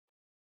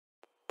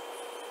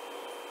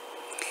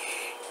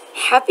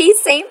Happy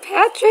St.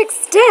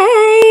 Patrick's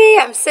Day!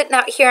 I'm sitting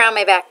out here on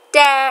my back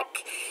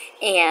deck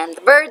and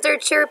the birds are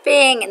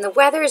chirping and the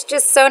weather is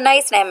just so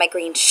nice and I have my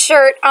green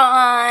shirt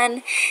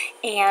on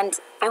and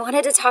I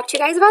wanted to talk to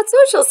you guys about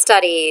social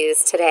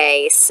studies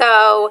today.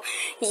 So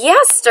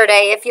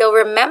yesterday, if you'll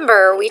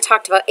remember, we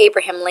talked about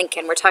Abraham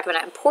Lincoln. We're talking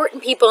about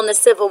important people in the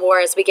Civil War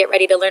as we get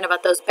ready to learn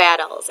about those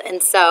battles.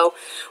 And so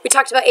we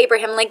talked about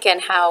Abraham Lincoln,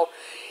 how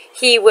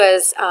he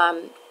was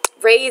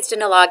raised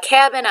in a log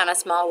cabin on a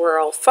small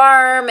rural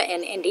farm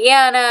in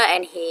Indiana,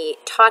 and he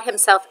taught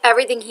himself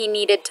everything he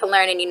needed to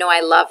learn. And you know,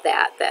 I love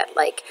that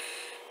like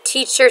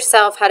teach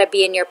yourself how to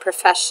be in your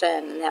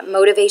profession, that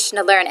motivation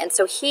to learn. And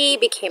so he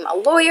became a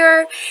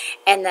lawyer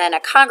and then a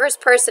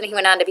congressperson. He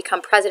went on to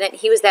become president.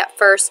 He was that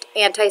first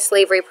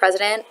anti-slavery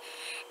president.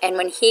 And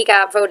when he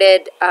got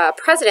voted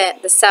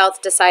president, the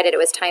South decided it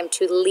was time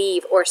to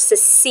leave or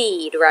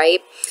secede,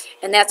 right?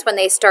 And that's when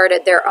they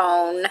started their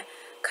own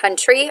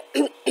country.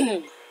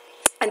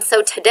 And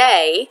so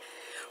today,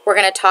 we're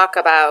going to talk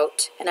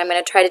about, and I'm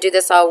going to try to do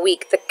this all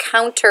week, the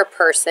counter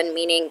person,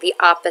 meaning the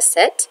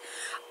opposite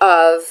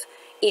of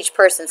each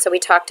person. So we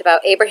talked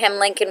about Abraham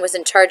Lincoln was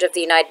in charge of the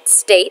United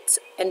States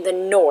in the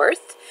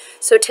North.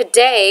 So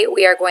today,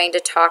 we are going to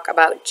talk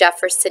about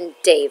Jefferson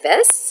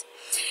Davis,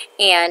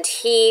 and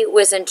he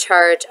was in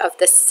charge of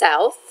the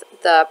South,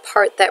 the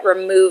part that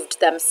removed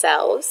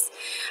themselves.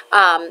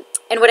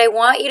 And what I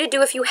want you to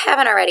do, if you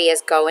haven't already,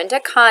 is go into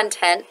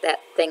content,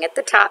 that thing at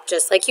the top,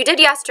 just like you did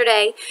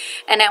yesterday.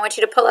 And I want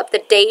you to pull up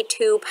the Day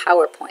 2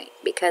 PowerPoint,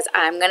 because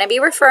I'm going to be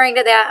referring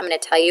to that. I'm going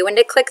to tell you when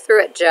to click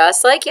through it,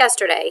 just like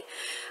yesterday.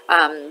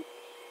 And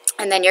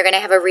then you're going to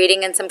have a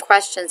reading and some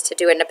questions to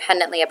do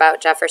independently about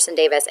Jefferson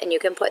Davis. And you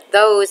can put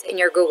those in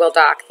your Google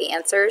Doc, the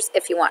answers,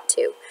 if you want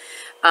to,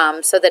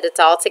 so that it's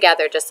all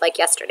together, just like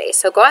yesterday.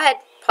 So go ahead,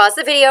 pause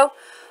the video,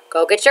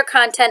 go get your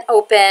content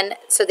open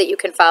so that you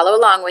can follow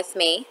along with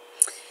me.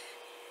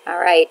 All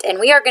right, and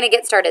we are going to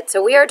get started.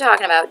 So we are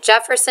talking about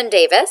Jefferson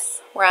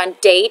Davis. We're on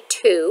Day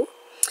 2,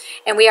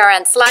 and we are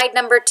on slide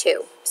number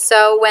 2.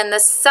 So when the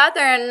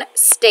southern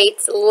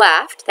states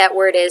left, that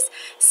word is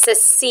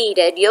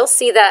seceded. You'll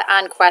see that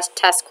on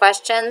test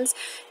questions,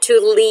 to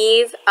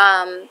leave,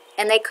 and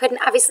they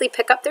couldn't obviously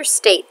pick up their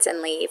states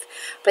and leave,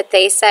 but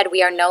they said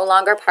we are no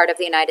longer part of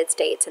the United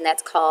States, and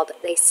that's called,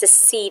 they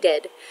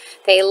seceded.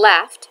 They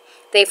left.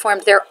 They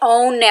formed their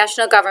own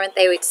national government.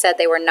 They said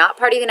they were not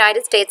part of the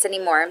United States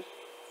anymore.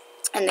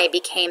 And they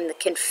became the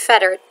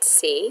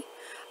Confederacy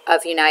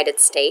of United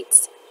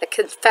States, the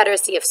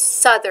Confederacy of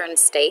Southern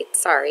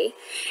States, sorry.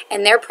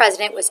 And their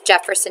president was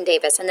Jefferson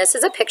Davis. And this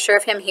is a picture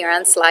of him here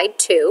on slide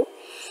 2.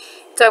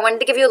 So I wanted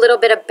to give you a little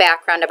bit of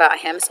background about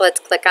him. So let's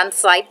click on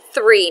slide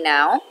 3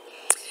 now.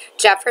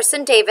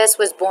 Jefferson Davis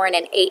was born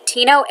in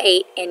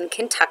 1808 in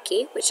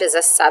Kentucky, which is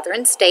a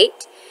southern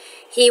state.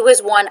 He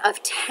was one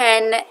of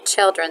 10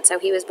 children. So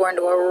he was born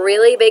to a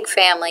really big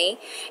family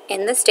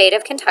in the state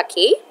of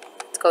Kentucky.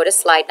 Go to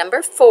slide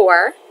number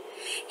 4.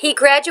 He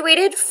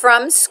graduated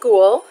from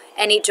school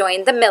and he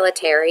joined the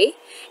military,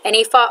 and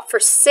he fought for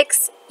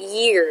 6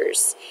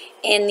 years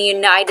in the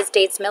United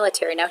States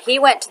military. Now, he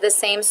went to the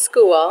same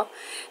school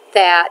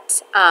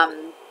that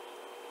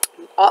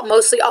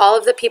mostly all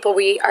of the people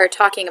we are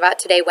talking about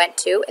today went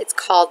to. It's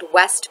called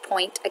West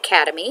Point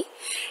Academy,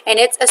 and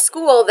it's a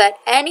school that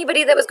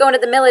anybody that was going to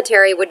the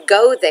military would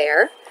go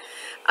there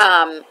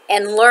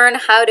and learn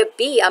how to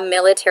be a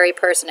military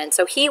person. And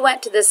so he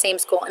went to the same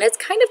school. And it's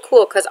kind of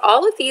cool because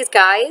all of these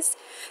guys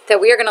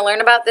that we are going to learn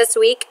about this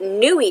week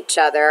knew each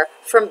other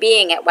from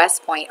being at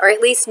West Point, or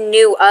at least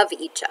knew of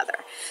each other.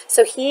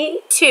 So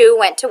he, too,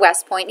 went to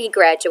West Point. He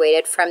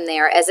graduated from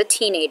there as a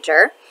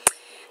teenager.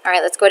 All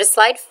right, let's go to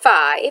slide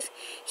 5.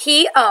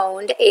 He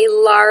owned a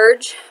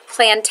large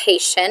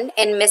plantation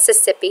in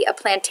Mississippi. A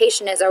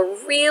plantation is a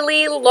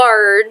really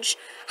large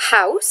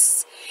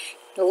house.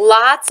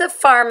 Lots of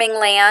farming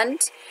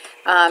land,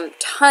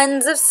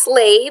 tons of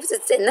slaves.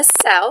 It's in the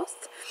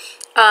South,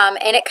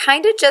 and it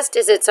kind of just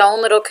is its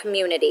own little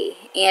community.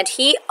 And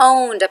he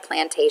owned a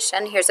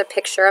plantation. Here's a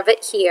picture of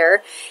it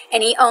here.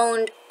 And he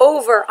owned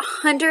over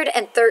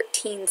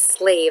 113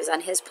 slaves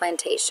on his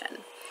plantation.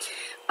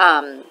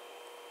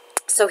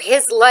 So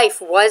his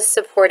life was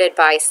supported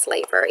by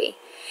slavery.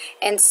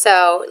 And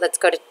so let's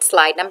go to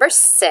slide number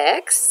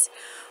 6.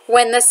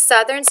 When the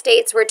southern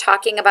states were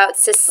talking about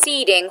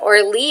seceding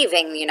or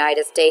leaving the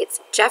United States,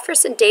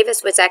 Jefferson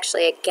Davis was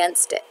actually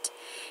against it.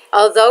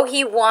 Although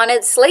he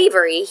wanted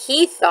slavery,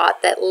 he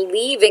thought that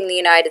leaving the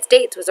United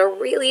States was a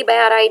really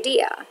bad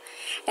idea.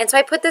 And so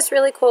I put this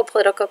really cool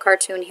political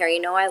cartoon here. You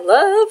know I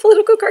love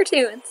political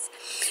cartoons.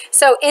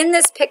 So in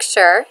this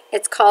picture,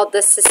 it's called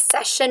the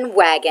Secession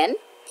Wagon.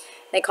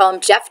 They call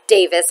him Jeff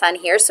Davis on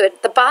here. So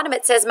at the bottom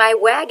it says, my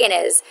wagon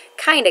is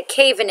kind of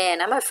caving in.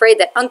 I'm afraid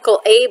that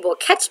Uncle Abe will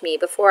catch me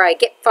before I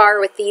get far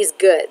with these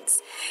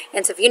goods.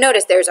 And so if you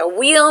notice, there's a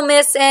wheel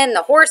missing.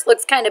 The horse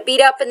looks kind of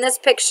beat up in this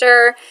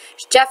picture.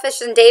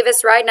 Jefferson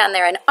Davis riding on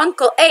there. And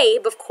Uncle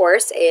Abe, of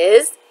course,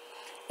 is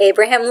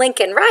Abraham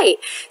Lincoln, right.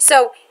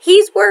 So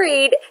he's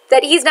worried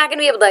that he's not going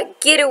to be able to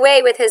get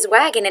away with his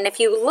wagon. And if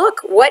you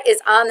look what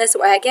is on this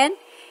wagon,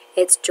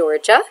 it's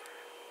Georgia,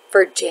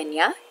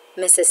 Virginia,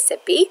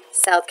 Mississippi,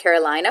 South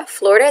Carolina,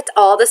 Florida. It's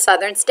all the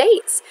southern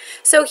states.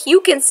 So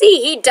you can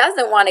see he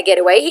doesn't want to get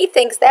away. He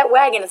thinks that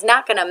wagon is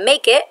not going to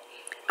make it.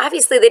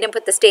 Obviously, they didn't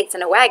put the states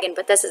in a wagon,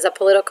 but this is a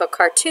political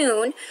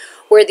cartoon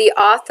where the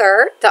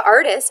author, the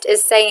artist,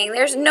 is saying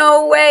there's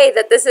no way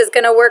that this is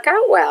going to work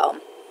out well.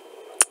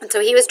 And so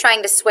he was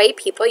trying to sway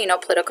people, you know,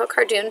 political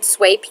cartoons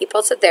sway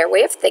people to their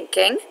way of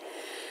thinking.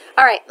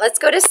 All right, let's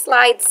go to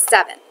slide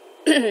 7.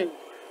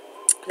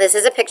 This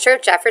is a picture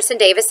of Jefferson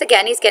Davis.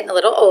 Again, he's getting a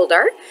little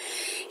older.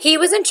 He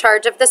was in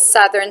charge of the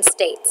southern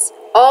states,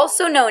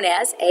 also known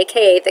as,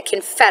 aka, the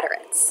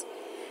Confederates.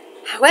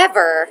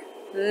 However,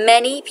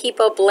 many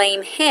people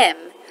blame him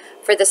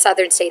for the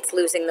southern states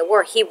losing the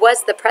war. He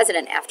was the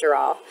president, after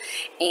all,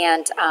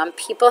 and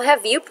people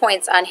have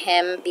viewpoints on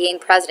him being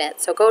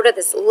president. So go to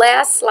this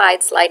last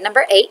slide, slide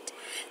number 8.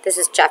 This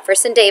is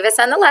Jefferson Davis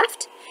on the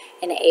left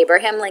and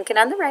Abraham Lincoln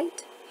on the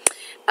right.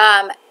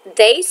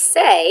 They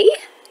say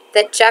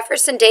that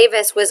Jefferson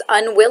Davis was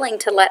unwilling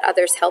to let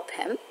others help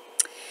him,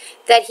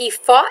 that he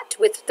fought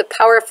with the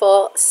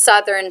powerful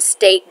southern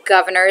state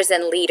governors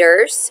and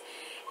leaders,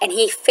 and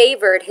he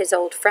favored his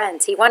old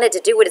friends. He wanted to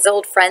do what his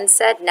old friends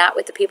said, not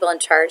what the people in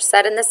charge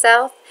said in the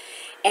South.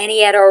 And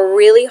he had a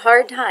really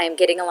hard time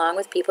getting along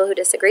with people who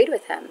disagreed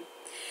with him.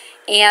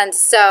 And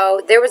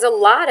so there was a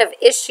lot of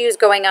issues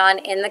going on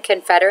in the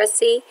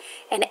Confederacy.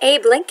 And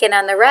Abe Lincoln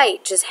on the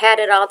right just had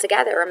it all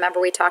together. Remember,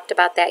 we talked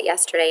about that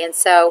yesterday. And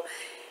so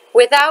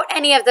without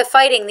any of the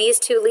fighting, these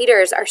two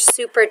leaders are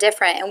super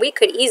different. And we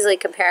could easily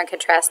compare and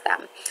contrast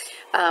them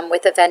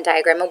with a Venn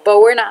diagram, but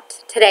we're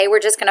not. Today, we're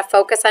just going to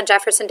focus on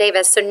Jefferson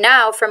Davis. So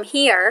now, from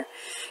here,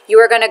 you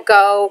are going to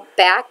go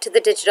back to the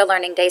Digital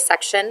Learning Day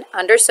section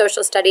under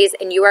Social Studies,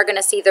 and you are going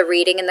to see the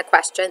reading and the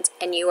questions,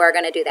 and you are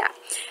going to do that.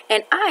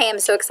 And I am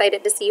so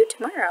excited to see you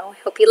tomorrow.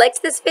 I hope you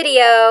liked this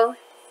video.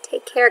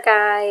 Take care,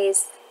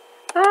 guys.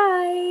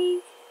 Bye.